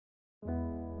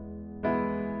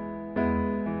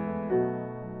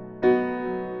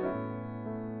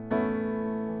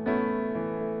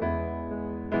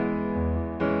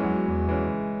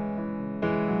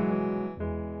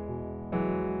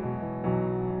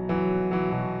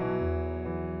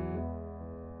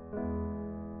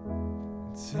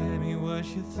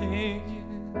what you think.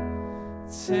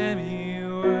 Tell me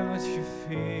what you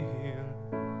feel.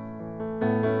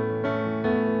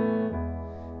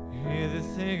 Is the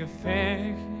thing a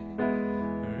fake,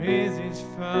 or is it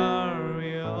for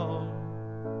real?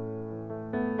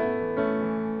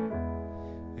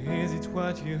 Is it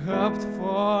what you hoped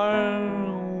for,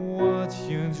 what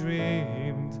you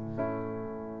dreamed?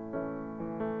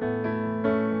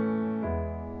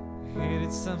 Is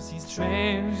it something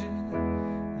strange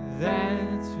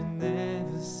that you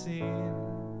never seen?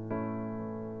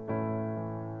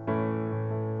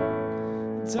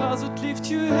 Does it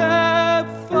lift you up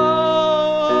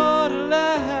for the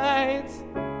light?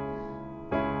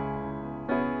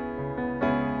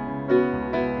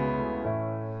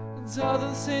 Does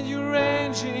it send you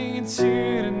ranging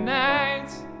into the night?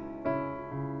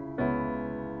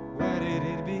 Where did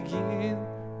it begin?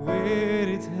 Where did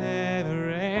it ever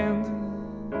end?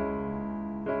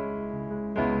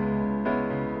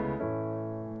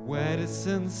 Where the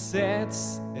sun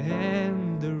sets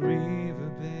and the river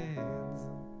bends.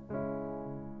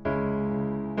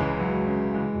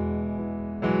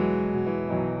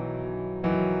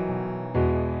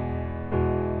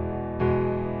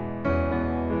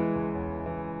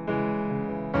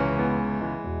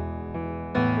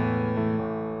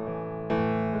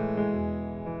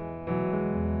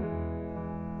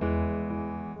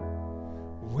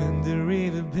 When the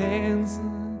river bends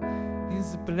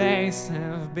is the place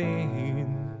I've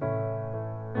been.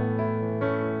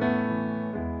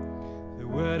 The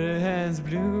water has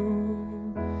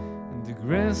blue and the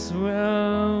grass,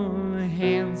 well,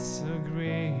 hands so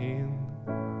green.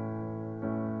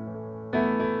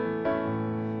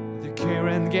 The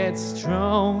current gets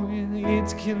strong,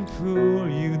 it can pull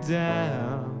you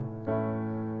down.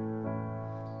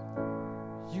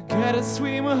 You gotta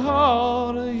swim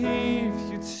hard if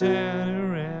you turn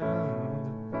around.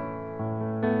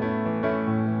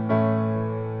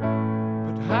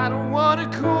 But I don't wanna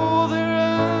cool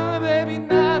there, baby,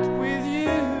 not with you.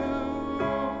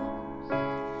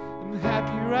 I'm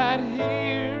happy right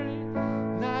here,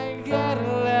 and I got a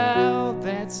love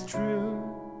that's true.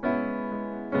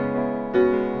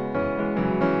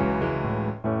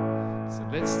 So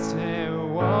let's stay a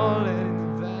while and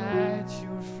invite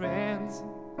your friends.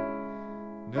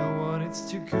 No one needs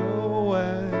to go